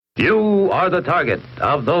You are the target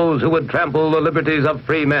of those who would trample the liberties of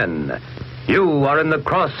free men. You are in the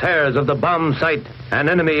crosshairs of the bomb sight. An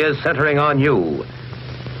enemy is centering on you.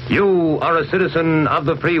 You are a citizen of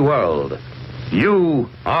the free world. You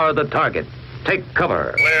are the target. Take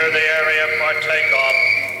cover. Clear the area for takeoff.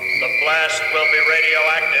 The blast will be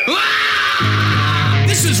radioactive. Ah!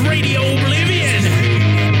 This is Radio Oblivion.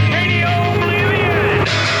 Radio Oblivion.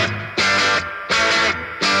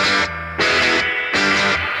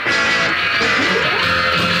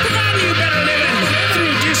 Providing you better living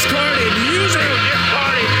through discarded music.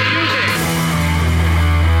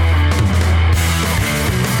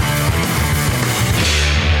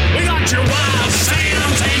 We got your wild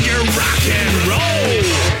sounds and your rock and roll.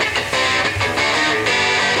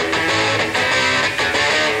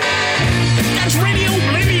 That's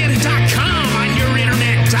RadioOblivion.com on your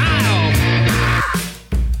internet dial.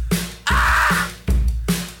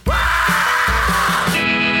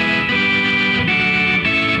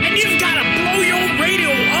 And you've got to blow your radio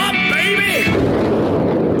up, baby.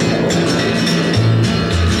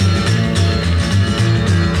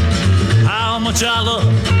 How much I love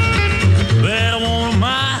that woman of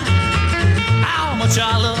mine. How much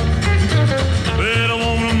I love that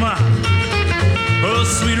woman of mine. A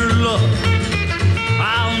sweeter love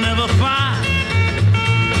I'll never find.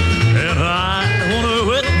 And I want her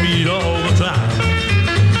with me all the time.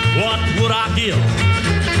 What would I give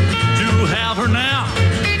to have her now?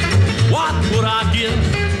 What would I give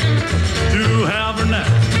to have her now?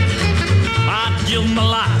 I'd give my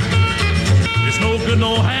life. It's no good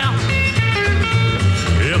no how.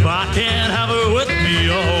 If I can't have her with me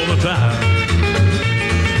all the time.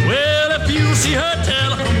 Well, if you see her,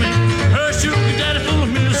 tell her me, her sugar daddy full of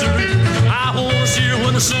misery. I want to see her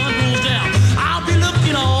when the sun goes down. I'll be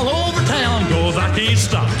looking all over town, cause I can't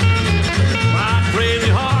stop my crazy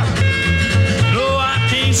heart. No, I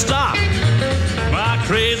can't stop my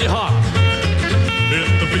crazy heart. If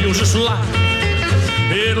the feels just like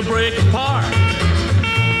it'll break apart.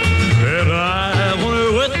 And I want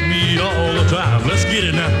her with me all the time. Let's get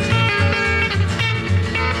it now.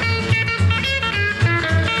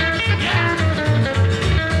 Yeah.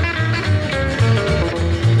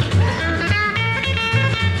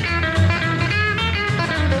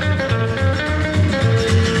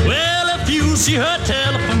 Well, if you see her,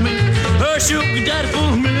 tell her for me. Her sugar daddy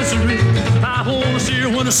full of misery. I want to see her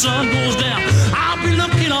when the sun goes down. I'll be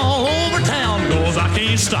looking all over town, cause I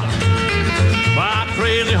can't stop my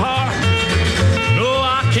crazy heart. No,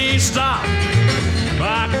 I can't stop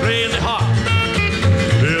my crazy heart.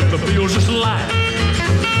 If the feels just like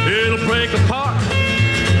it'll break apart.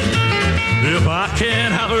 If I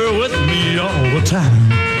can't have her with me all the time.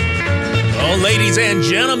 Oh, ladies and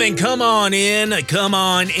gentlemen, come on in, come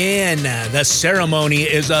on in. The ceremony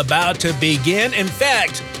is about to begin. In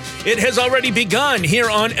fact, it has already begun here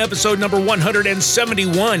on episode number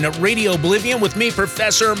 171 of Radio Oblivion with me,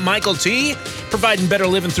 Professor Michael T., providing better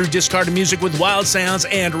living through discarded music with wild sounds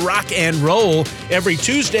and rock and roll every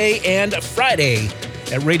Tuesday and Friday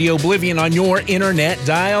at Radio Oblivion on your internet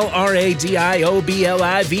dial,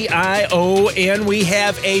 RADIOBLIVION. We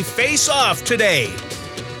have a face-off today,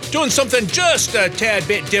 doing something just a tad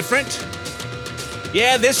bit different.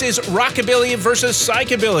 Yeah, this is Rockabilly versus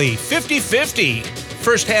Psychobilly, 50-50.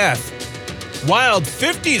 First half, wild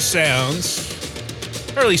 50s sounds,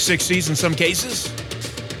 early 60s in some cases.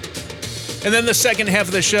 And then the second half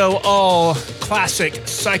of the show, all classic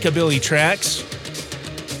Psychobilly tracks.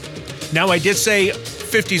 Now, I did say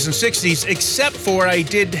 50s and 60s, except for I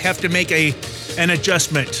did have to make an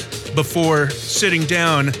adjustment before sitting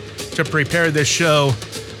down to prepare this show.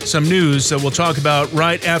 Some news that we'll talk about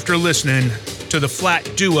right after listening to the Flat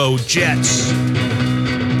Duo Jets.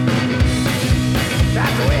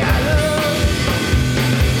 That's the way I love.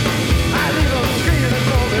 I leave on the screen and it's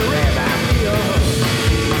only red by feel.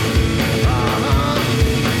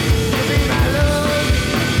 You be my love.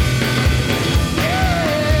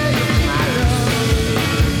 Yeah, you be my love.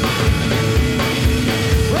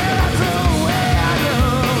 Well, that's the way I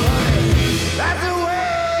love, honey. That's the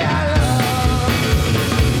way I love.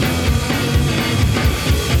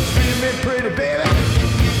 Treat me pretty, baby.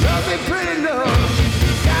 Love me pretty, love.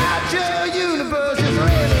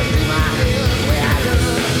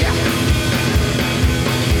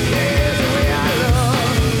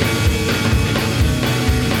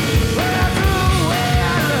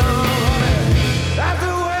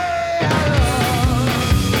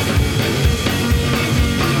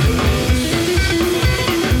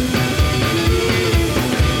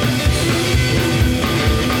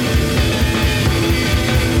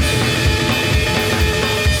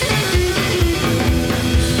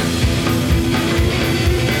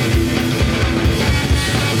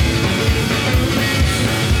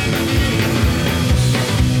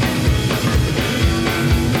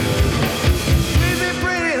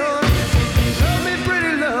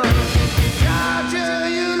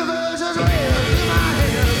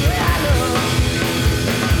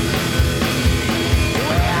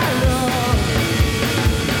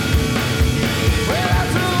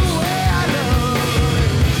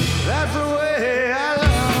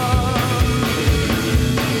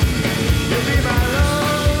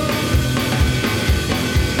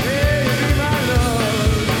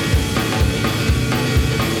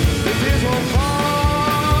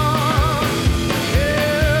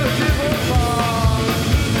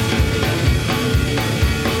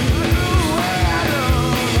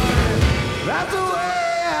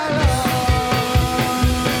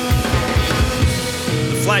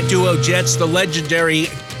 Duo Jets, the legendary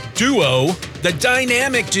duo, the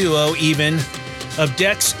dynamic duo even, of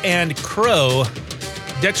Dex and Crow.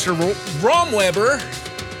 Dexter Romweber,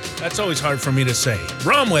 that's always hard for me to say,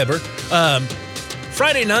 Romweber.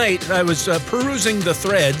 Friday night, I was perusing the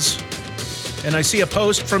threads, and I see a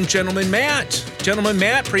post from Gentleman Matt. Gentleman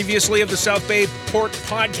Matt, previously of the South Bay Port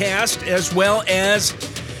Podcast, as well as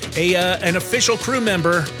an official crew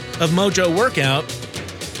member of Mojo Workout,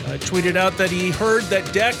 tweeted out that he heard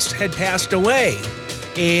that Dex had passed away.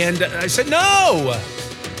 And I said, no!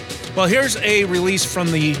 Well, here's a release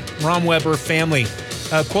from the Romweber family.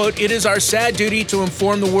 Quote, "It is our sad duty to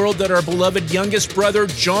inform the world that our beloved youngest brother,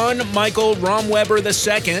 John Michael Romweber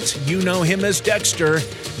II, you know him as Dexter,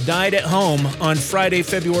 died at home on Friday,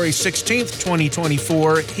 February 16th,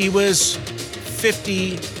 2024. He was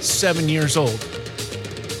 57 years old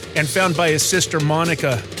and found by his sister,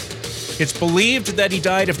 Monica. It's believed that he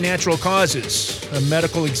died of natural causes. A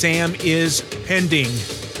medical exam is pending."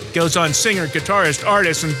 Goes on, singer, guitarist,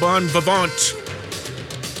 artist, and bon vivant.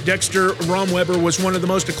 Dexter Romweber was one of the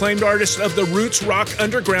most acclaimed artists of the roots rock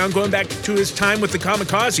underground going back to his time with the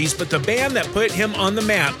Kamikazes, but the band that put him on the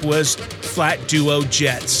map was Flat Duo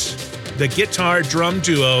Jets, the guitar drum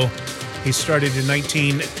duo. He started in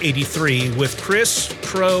 1983 with Chris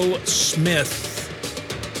Crow Smith.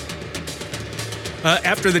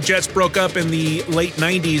 After the Jets broke up in the late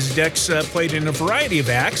 90s, Dex played in a variety of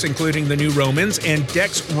acts, including the New Romans and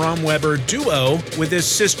Dex Romweber Duo with his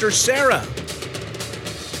sister Sarah.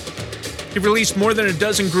 He released more than a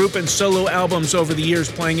dozen group and solo albums over the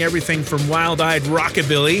years, playing everything from wild-eyed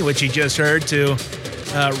rockabilly, which you just heard, to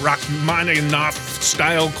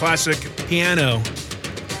Rachmaninoff-style classic piano.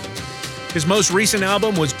 His most recent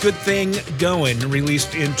album was Good Thing Goin',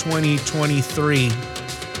 released in 2023.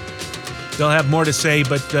 They'll have more to say,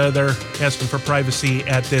 but they're asking for privacy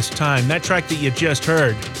at this time. That track that you just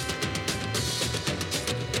heard,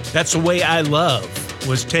 That's the Way I Love,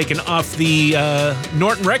 was taken off the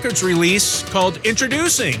Norton Records release called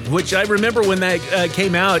Introducing, which I remember when that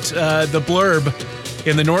came out, the blurb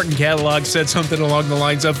in the Norton catalog said something along the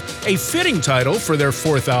lines of a fitting title for their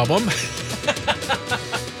fourth album.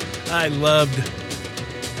 I loved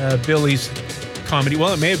Billy's comedy.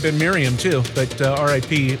 Well, it may have been Miriam too, but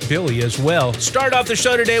R.I.P. Billy as well. Start off the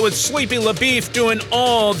show today with Sleepy LaBeef doing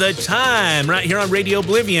All the Time right here on Radio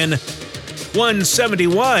Oblivion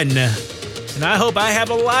 171. And I hope I have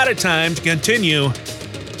a lot of time to continue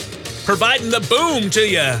providing the boom to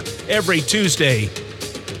you every Tuesday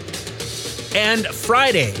and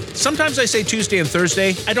Friday. Sometimes I say Tuesday and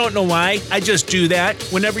Thursday. I don't know why. I just do that.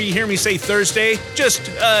 Whenever you hear me say Thursday, just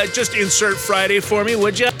insert Friday for me,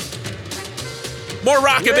 would you? More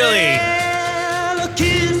rockabilly. Well, I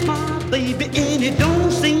kiss my baby and it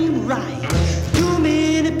don't seem right. Too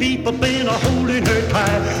many people been holding her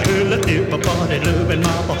tight. Well, everybody loving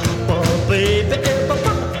my papa, baby.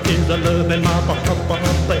 Everybody is a loving my papa,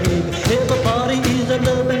 baby. Everybody is a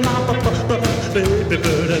loving my papa, baby.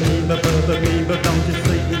 But don't you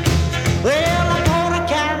see? Well, I bought a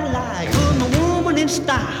Cadillac for my woman in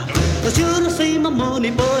style. I should have seen my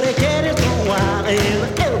money, but I can't go wild.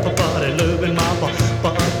 Everybody loving my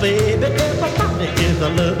papa, baby. Everybody is a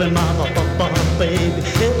loving my papa, baby.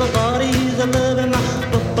 Everybody is a loving my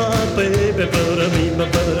papa, baby.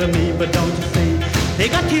 But me, but don't you see? They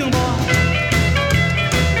got you, boy.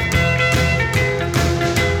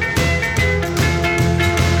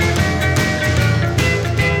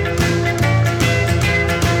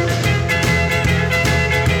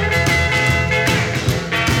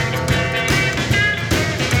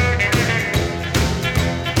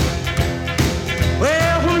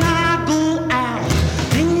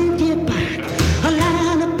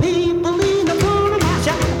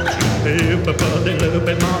 Everybody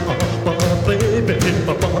loving my papa, baby.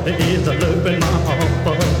 Everybody is a loving my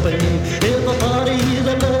papa, baby. Everybody is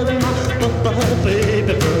a loving my papa,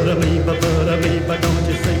 baby. But don't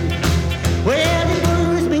you see? Well, it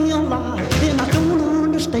worries me a lot, and I don't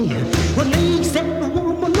understand what makes that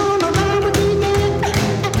woman run around with me, man.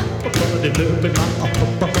 Everybody loving my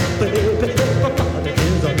papa, baby. Everybody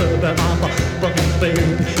is a loving my papa, baby.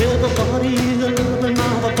 Everybody is a loving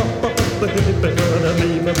my papa, baby.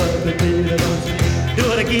 Do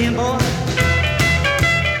it again, boy.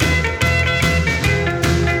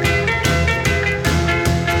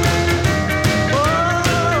 Oh,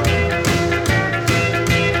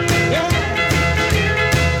 yeah.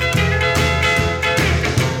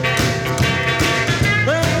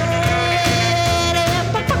 Well,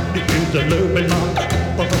 everybody is a loving my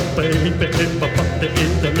papa, baby. Everybody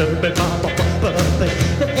is a loving my papa,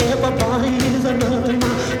 baby. Everybody is a loving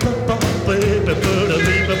my papa, baby.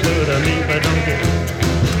 But don't you?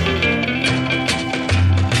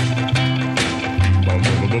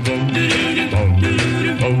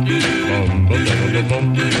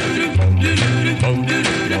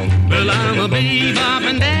 Well, I'm a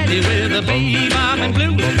bebopping daddy with a bebopping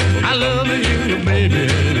blues. I love you, baby.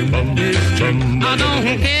 I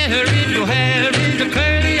don't care if your hair is a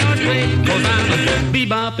curly or straight, 'cause I'm a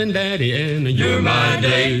bebopping daddy and you're my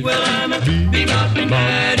day. Well, I'm a bebopping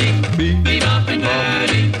daddy, bebopping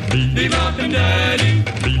daddy, bebopping daddy,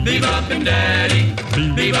 bebopping daddy,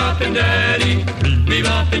 bebopping daddy,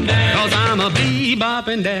 bebopping daddy. 'Cause I'm a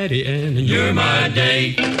bebopping daddy and you're my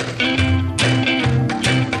day.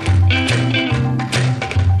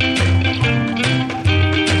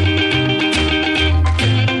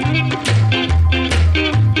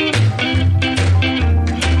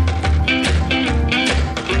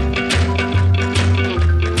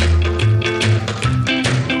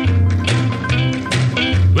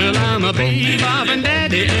 Bebopping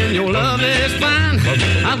daddy and your love is fine.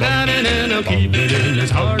 I've got it and I'll keep it in this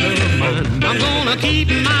heart of mine. I'm gonna keep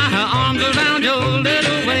my arms around your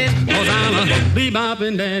little waist, 'cause I'm a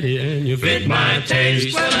bebopping daddy and you fit my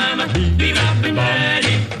taste. Well, I'm a bebopping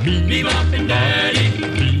daddy, bebopping daddy,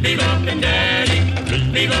 bebopping daddy,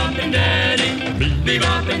 bebopping daddy,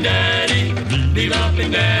 bebopping daddy,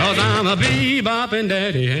 bebopping daddy. 'Cause I'm a bebopping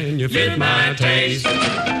daddy and you fit my taste.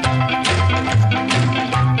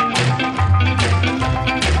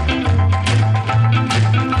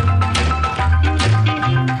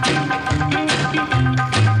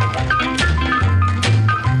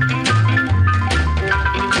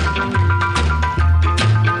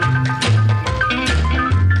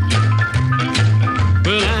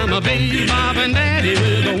 Bebopping daddy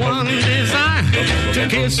with the one desire to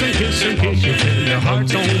kiss and kiss and kiss you till your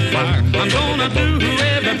heart's on fire. I'm gonna do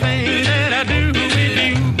everything that I do with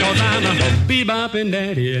you, 'cause I'm a bebopping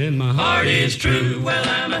daddy and my heart is true. Well,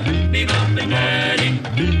 I'm a bebopping daddy,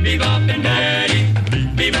 bebopping daddy,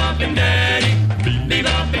 bebopping daddy,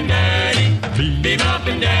 bebopping daddy,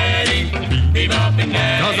 bebopping daddy, bebopping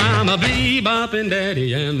daddy. 'Cause I'm a bebopping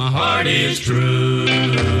daddy and my heart is true.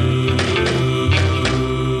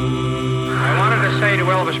 I wanted to say to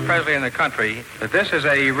Elvis Presley and the country that this is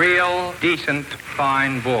a real, decent,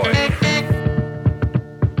 fine boy.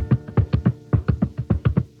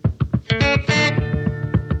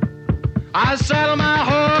 I saddled my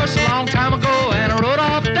horse a long time ago and I rode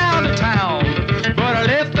off down to town. But I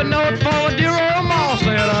left a note for a dear old ma,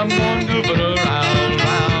 said I'm going goofing around,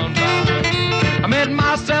 round, round. I met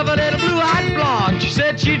myself a little blue-eyed blonde. She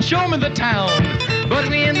said she'd show me the town. But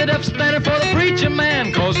we ended up standing for the preacher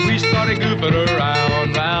man, 'cause we started goofing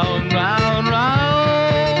around, round, round,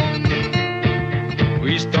 round.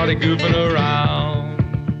 We started goofing around.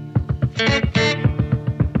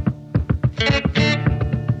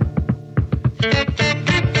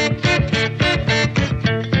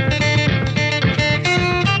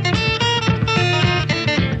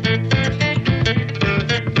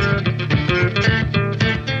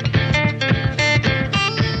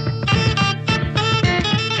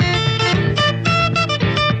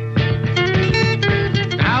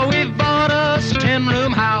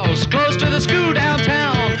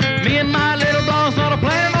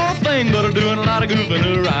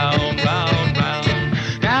 Goofing around, round, round.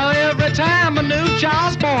 Now every time a new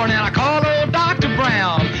child's born and I call old Dr.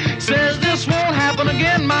 Brown, says this won't happen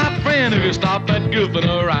again, my friend, if you stop that goofing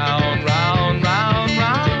around, round, round,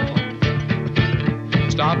 round.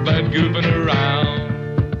 Stop that goofing around.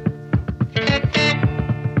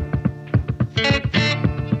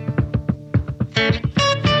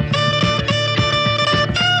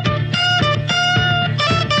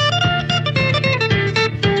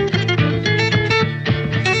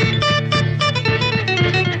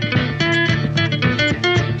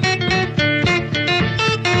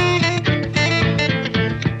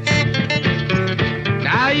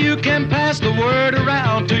 The word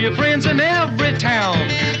around to your friends in every town.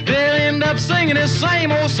 They'll end up singing this same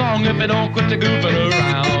old song if they don't quit the goofing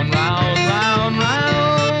around, round, round,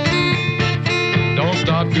 round. Don't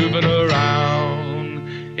stop goofing around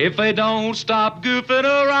if they don't stop goofing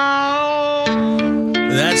around.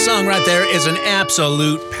 That song right there is an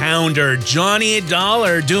absolute pounder. Johnny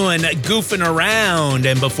Dollar doing Goofing Around.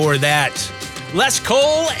 And before that, Les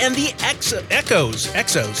Cole and the XOs.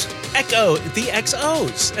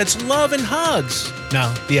 It's Love and Hugs.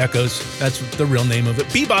 No, the Echoes. That's the real name of it.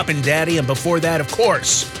 Beboppin' Daddy. And before that, of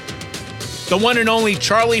course, the one and only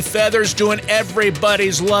Charlie Feathers doing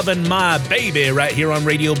Everybody's Lovin' My Baby right here on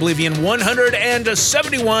Radio Oblivion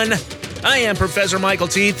 171. I am Professor Michael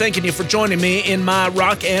T. Thanking you for joining me in my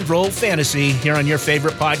rock and roll fantasy here on your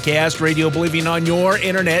favorite podcast, Radio Oblivion, on your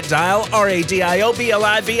internet dial,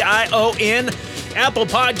 RADIOBLIVION, Apple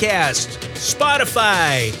Podcast,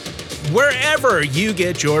 Spotify, wherever you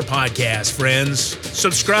get your podcast, friends.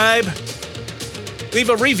 Subscribe, leave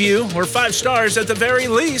a review, or 5 stars at the very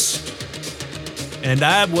least. And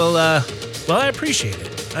I will, I appreciate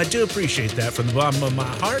it. I do appreciate that from the bottom of my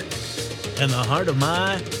heart and the heart of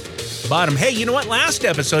my bottom. Hey, you know what? Last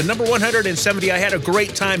episode, number 170, I had a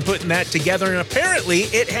great time putting that together, and apparently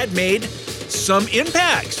it had made some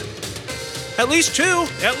impacts. At least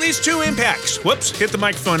two impacts. Whoops, hit the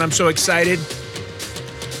microphone. I'm so excited.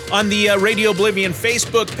 On the Radio Oblivion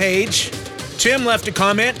Facebook page, Tim left a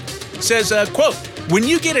comment. Says, quote, "When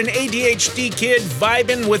you get an ADHD kid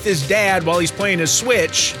vibing with his dad while he's playing his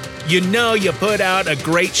Switch, you know you put out a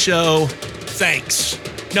great show. Thanks."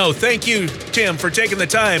 No, thank you, Tim, for taking the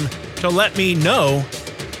time to let me know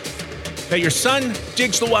that your son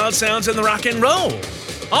digs the wild sounds and the rock and roll.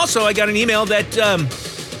 Also, I got an email that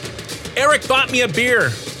Eric bought me a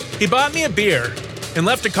beer. He bought me a beer and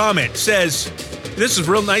left a comment. Says, this is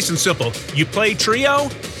real nice and simple. You play Trio,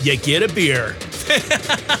 you get a beer.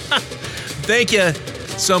 Thank you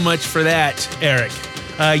so much for that, Eric.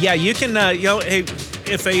 Yeah, you can, hey,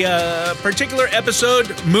 if a particular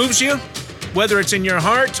episode moves you, whether it's in your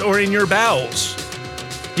heart or in your bowels,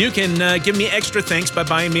 you can give me extra thanks by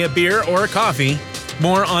buying me a beer or a coffee.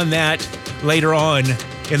 More on that later on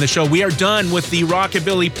in the show. We are done with the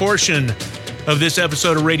rockabilly portion of this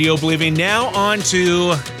episode of Radio Oblivion. Now on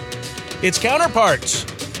to its counterparts.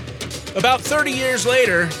 About 30 years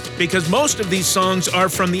later, because most of these songs are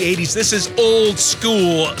from the 80s, this is old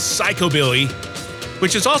school psychobilly,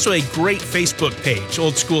 which is also a great Facebook page,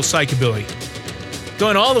 Old School Psychobilly.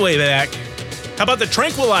 Going all the way back. How about the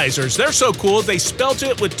Tranquilizers? They're so cool, they spelt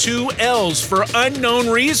it with 2 L's for unknown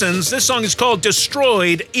reasons. This song is called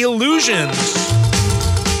Destroyed Illusions.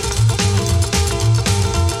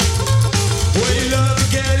 What you love to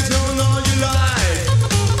get is known all your life.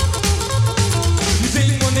 You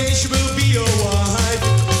think one day she will be your wife,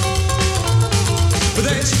 but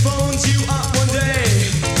then she phones you up one day.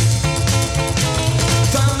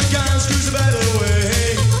 Found the guy who screws a better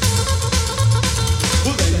way.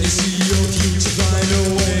 Well, then you see your future flying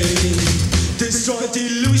away. Destroyed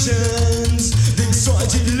illusions,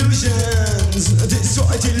 destroyed illusions,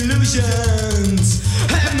 destroyed illusions.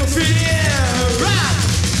 Have no fear, right?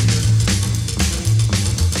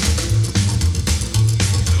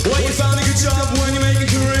 Well, you found a good job when you make a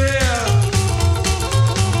career,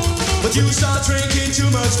 but you start drinking too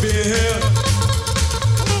much beer.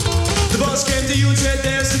 The boss came to you and said,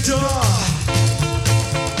 there's the door.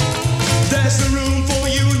 There's no room for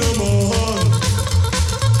you no more.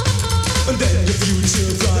 And then your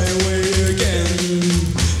future fly away again.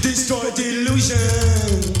 Destroyed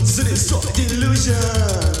illusions, destroyed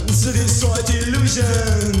illusions, destroyed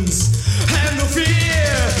illusions. Have no fear.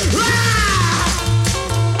 Ah!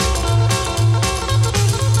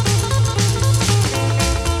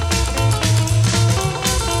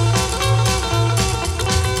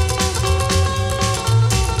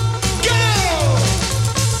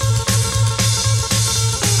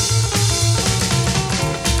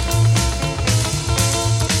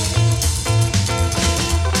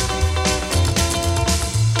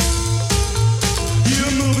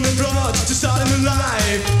 To start a new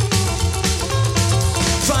life,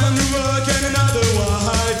 find a new work and another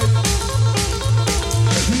wife.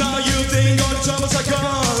 Now you think all the troubles are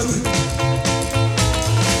gone,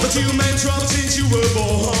 but you made trouble since you were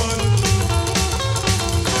born.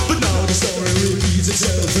 But now the story repeats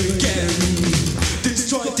itself again.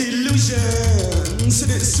 Destroyed illusions,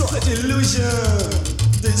 destroyed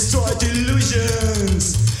illusions, destroyed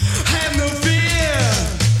illusions. Have no fear.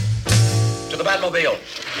 To the Batmobile.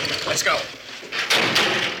 Let's go.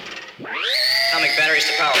 Atomic batteries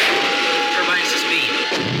to power. Turbines to speed.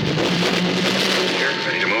 Here,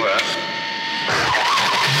 ready to move out.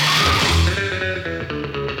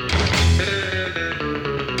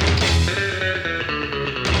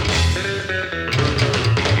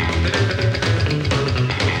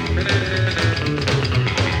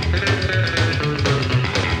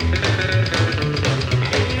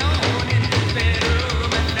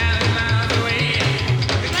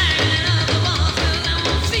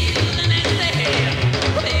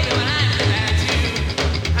 Baby, when I'm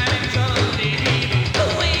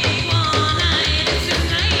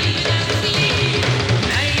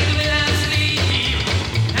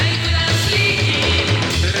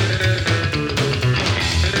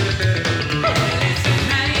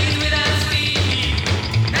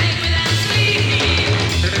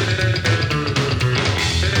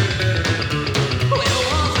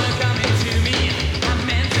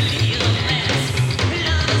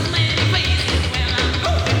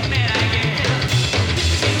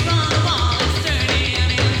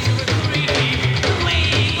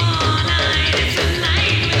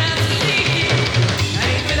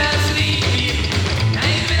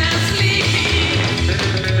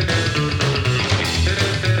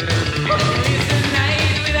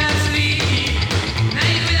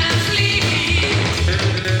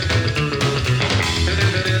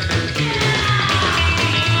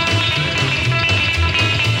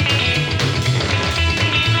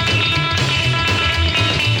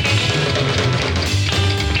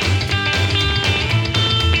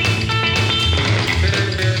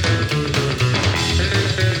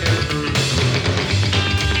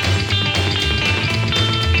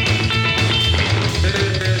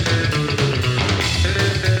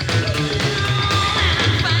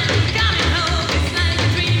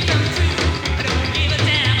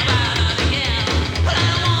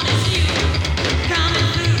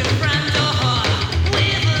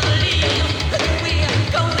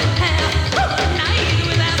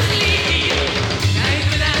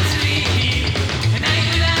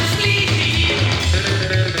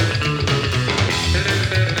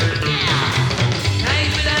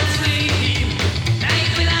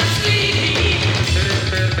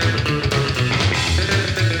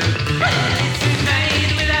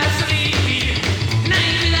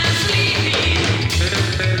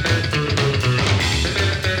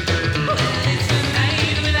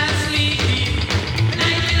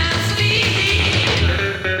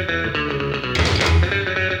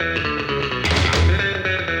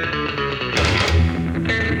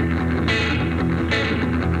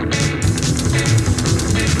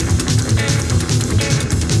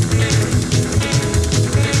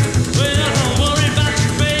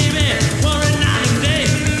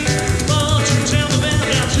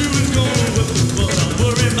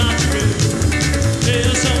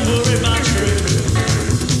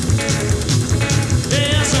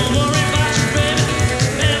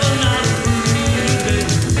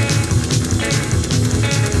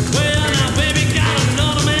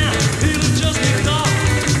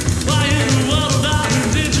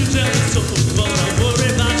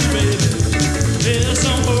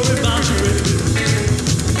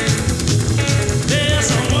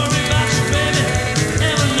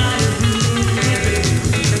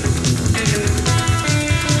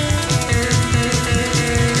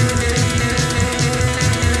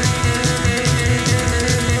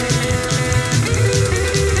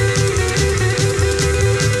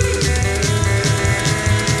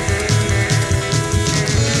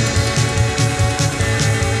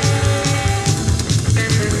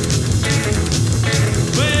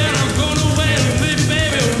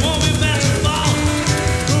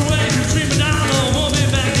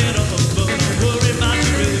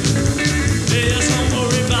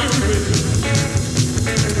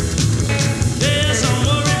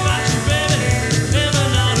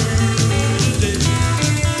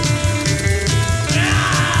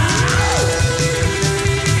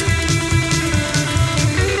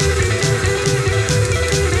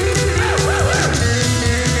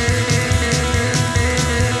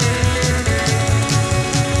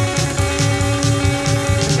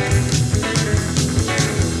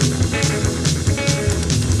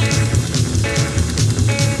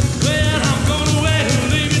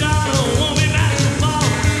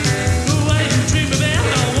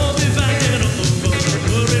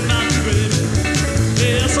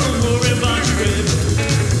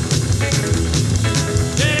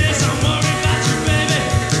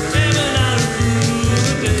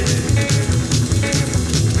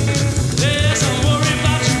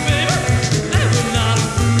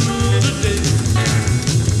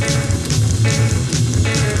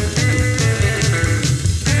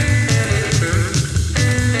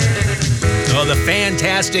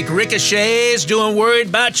Fantastic Ricochets doing Worried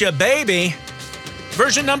About Ya Baby.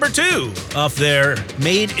 Version number 2 off their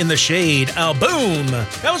Made in the Shade album.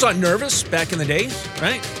 That was on Nervous back in the day,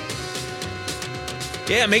 right?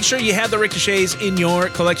 Yeah, make sure you have the Ricochets in your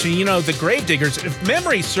collection. You know, the Gravediggers, if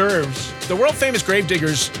memory serves, the world-famous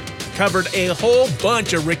Gravediggers covered a whole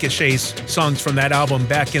bunch of Ricochets songs from that album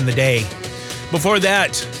back in the day. Before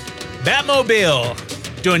that,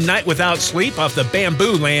 Batmobile doing Night Without Sleep off the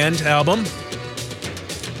Bamboo Land album.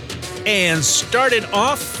 And started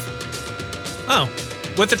off,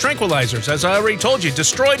 with the Tranquilizers, as I already told you,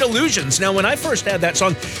 Destroyed Illusions. Now, when I first had that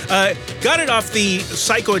song, got it off the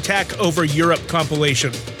Psycho Attack Over Europe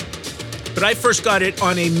compilation. But I first got it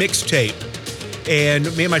on a mixtape.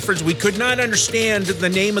 And me and my friends, we could not understand the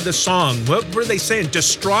name of the song. What were they saying?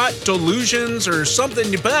 Distraught Delusions or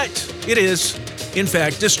something? But it is, in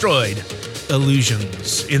fact, Destroyed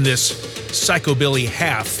Illusions in this Psychobilly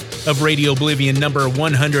half of Radio Oblivion number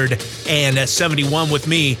 171 with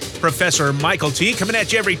me, Professor Michael T, coming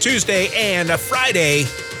at you every Tuesday and a Friday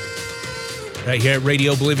right here at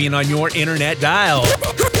Radio Oblivion on your internet dial.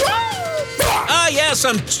 Yeah,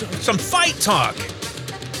 some fight talk.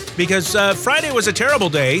 Because Friday was a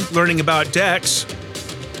terrible day learning about Dex,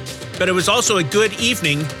 but it was also a good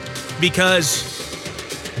evening because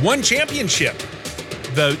One Championship,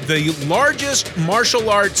 the largest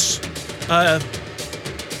martial arts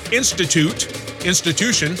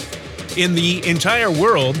institution in the entire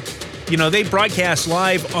world, you know, they broadcast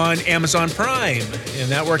live on Amazon Prime.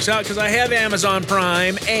 And that works out because I have Amazon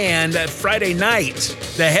Prime. And Friday night,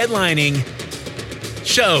 the headlining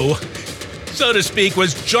show, so to speak,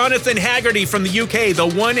 was Jonathan Haggerty from the UK, the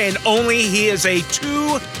one and only. He is a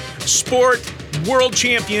 2-sport world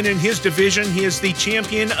champion in his division. He is the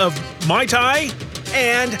champion of Muay Thai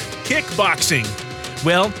and kickboxing.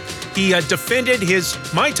 Well, he defended his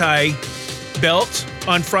Muay Thai belt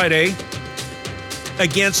on Friday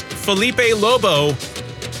against Felipe Lobo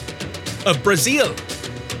of Brazil.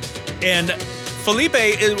 And Felipe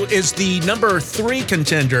is the number 3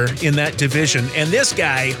 contender in that division. And this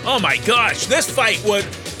guy, oh my gosh, this fight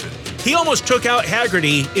he almost took out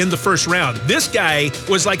Haggerty in the first round. This guy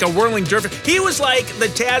was like a whirling dervish. He was like the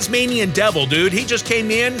Tasmanian devil, dude. He just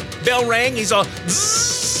came in, bell rang, he's all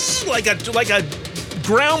zzz, like a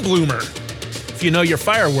ground bloomer, if you know your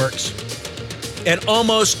fireworks, and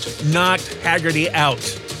almost knocked Haggerty out.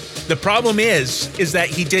 The problem is that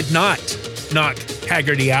he did not knock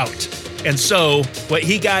Haggerty out. And so what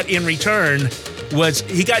he got in return was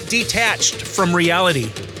he got detached from reality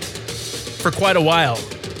for quite a while.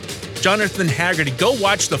 Jonathan Haggerty, go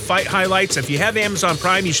watch the fight highlights. If you have Amazon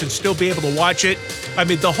Prime, you should still be able to watch it. I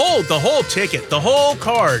mean, the whole ticket, the whole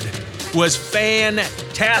card was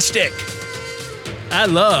fantastic. I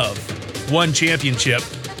love One Championship.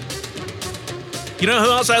 You know who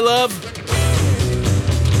else I love?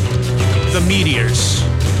 The Meteors.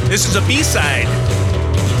 This is a B-side.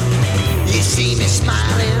 You see me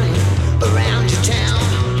smiling around your town,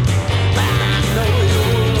 but I know you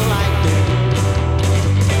like me.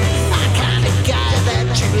 I'm kind of guy that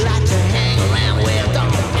you like to hang around with.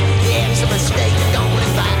 Don't, yeah, it's a mistake, don't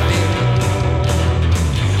invite me.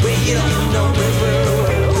 Well, you don't know me very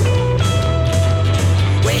well.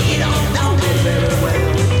 Well, you don't know me very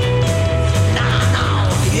well. No,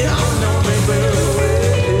 you don't know me very well.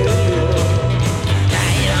 Now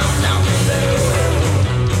you don't know me very well.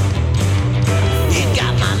 You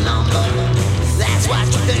got my number,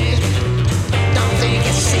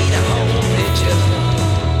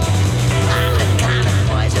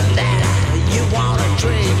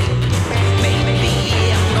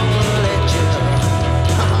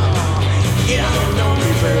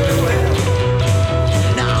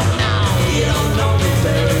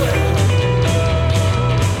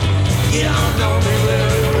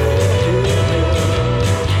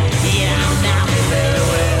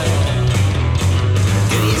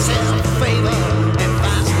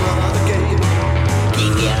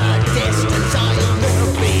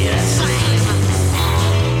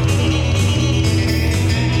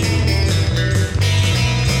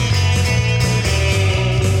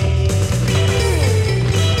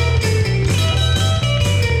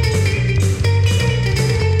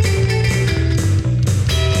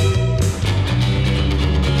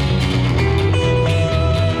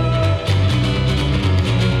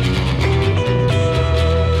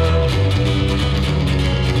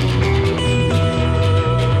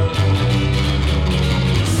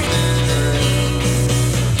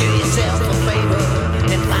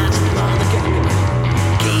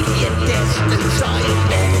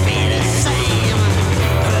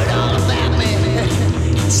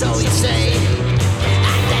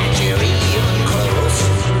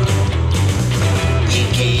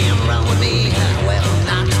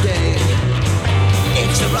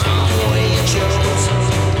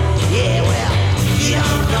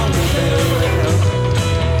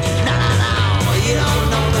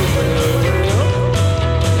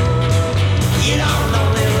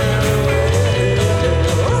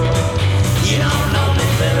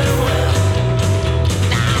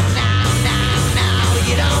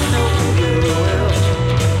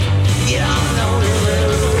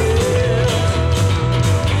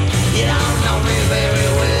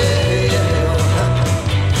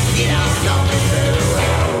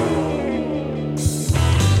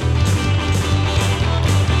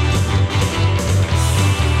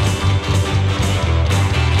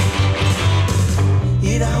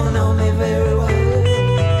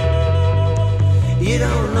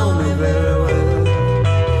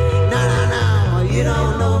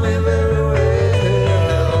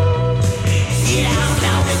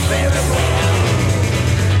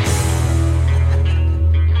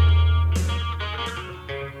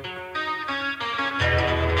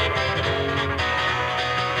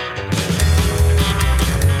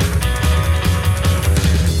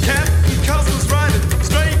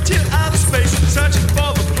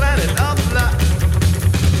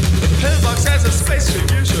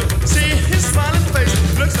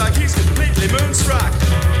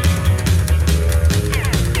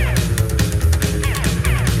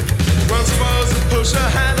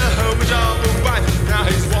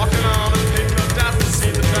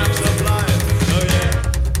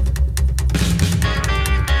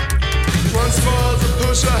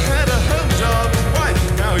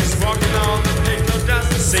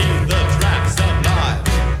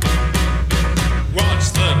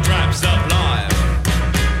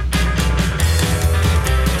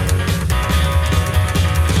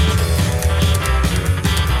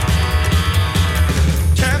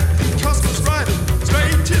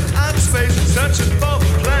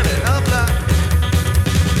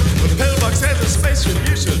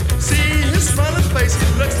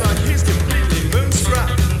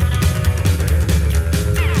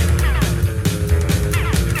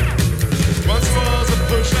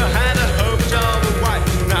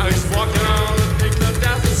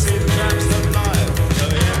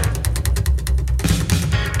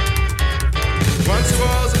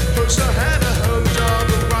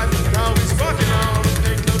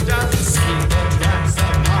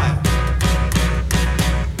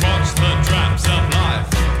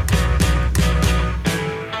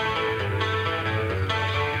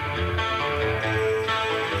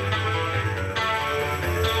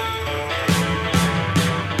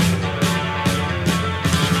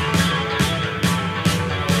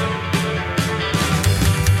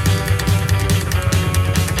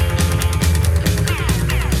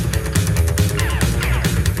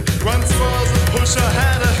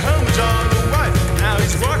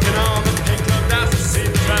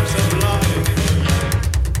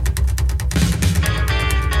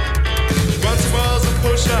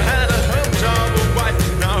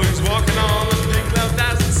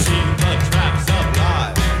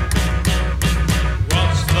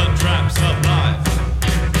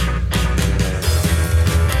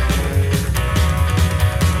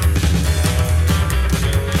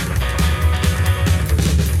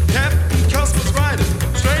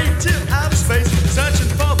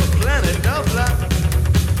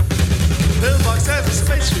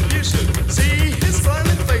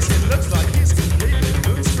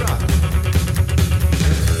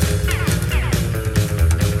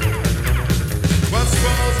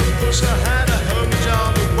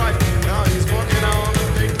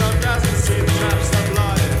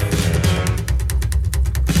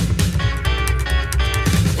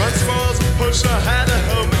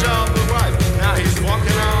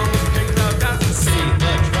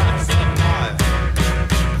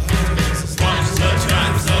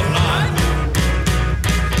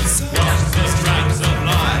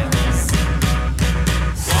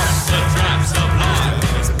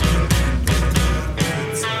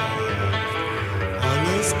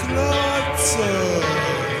 Professor.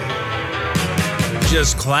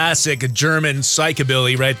 Just classic German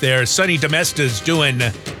psychobilly right there. Sonny Domesta's doing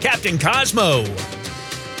Captain Cosmo.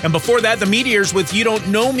 And before that, the Meteors with You Don't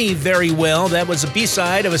Know Me Very Well. That was a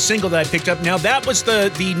B-side of a single that I picked up. Now, that was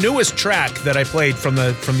the newest track that I played from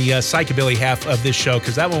the psychobilly half of this show,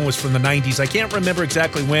 because that one was from the 90s. I can't remember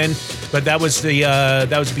exactly when, but that was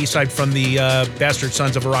a B-side from the Bastard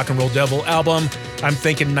Sons of a Rock and Roll Devil album. I'm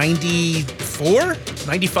thinking 94?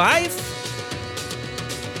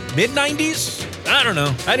 95? Mid-90s? I don't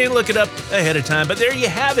know. I didn't look it up ahead of time, but there you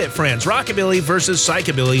have it, friends. Rockabilly versus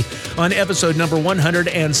Psychobilly on episode number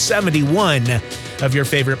 171 of your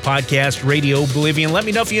favorite podcast, Radio Oblivion. Let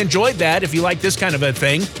me know if you enjoyed that, if you like this kind of a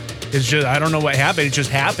thing. It's just, I don't know what happened. It just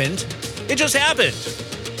happened. It just happened.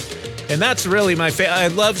 And that's really my favorite. I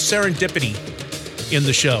love serendipity in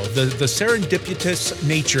the show. The serendipitous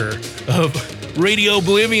nature of Radio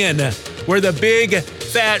Oblivion, where the big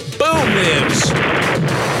fat boom lives.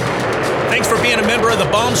 Thanks for being a member of the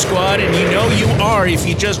Bomb Squad, and you know you are, if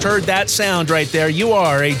you just heard that sound right there, you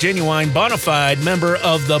are a genuine, bona fide member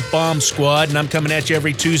of the Bomb Squad, and I'm coming at you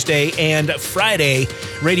every Tuesday and Friday.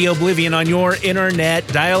 Radio Oblivion on your internet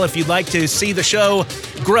dial if you'd like to see the show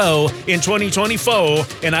grow in 2024,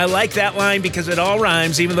 and I like that line because it all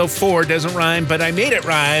rhymes, even though 4 doesn't rhyme, but I made it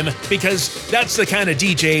rhyme because that's the kind of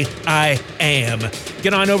DJ I am.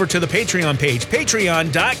 Get on over to the Patreon page,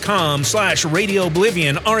 patreon.com/Radio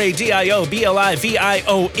Oblivion,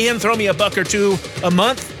 RADIOBLIVION. Throw me a buck or two a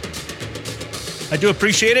month. I do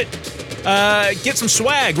appreciate it. Get some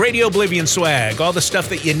swag, Radio Oblivion swag, all the stuff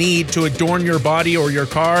that you need to adorn your body or your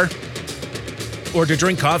car or to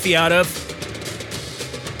drink coffee out of.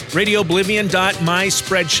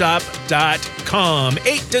 RadioOblivion.myspreadshop.com.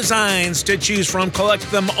 8 designs to choose from.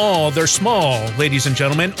 Collect them all. They're small, ladies and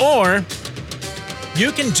gentlemen. Or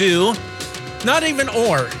you can do, not even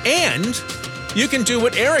or, and you can do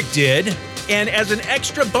what Eric did, and as an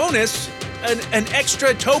extra bonus, an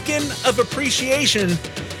extra token of appreciation,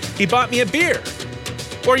 he bought me a beer.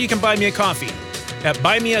 Or you can buy me a coffee at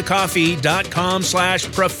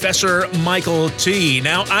buymeacoffee.com/Professor Michael T.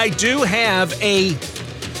 Now, I do have a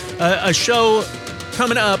show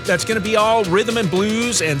coming up that's going to be all rhythm and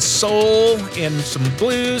blues and soul and some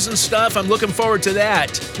blues and stuff. I'm looking forward to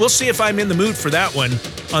that. We'll see if I'm in the mood for that one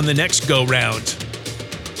on the next go-round.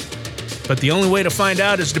 But the only way to find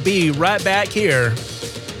out is to be right back here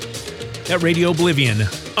at Radio Oblivion.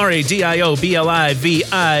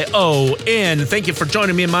 RADIOBLIVION. Thank you for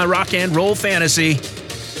joining me in my rock and roll fantasy.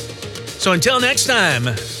 So until next time,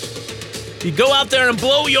 you go out there and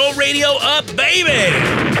blow your radio up, baby!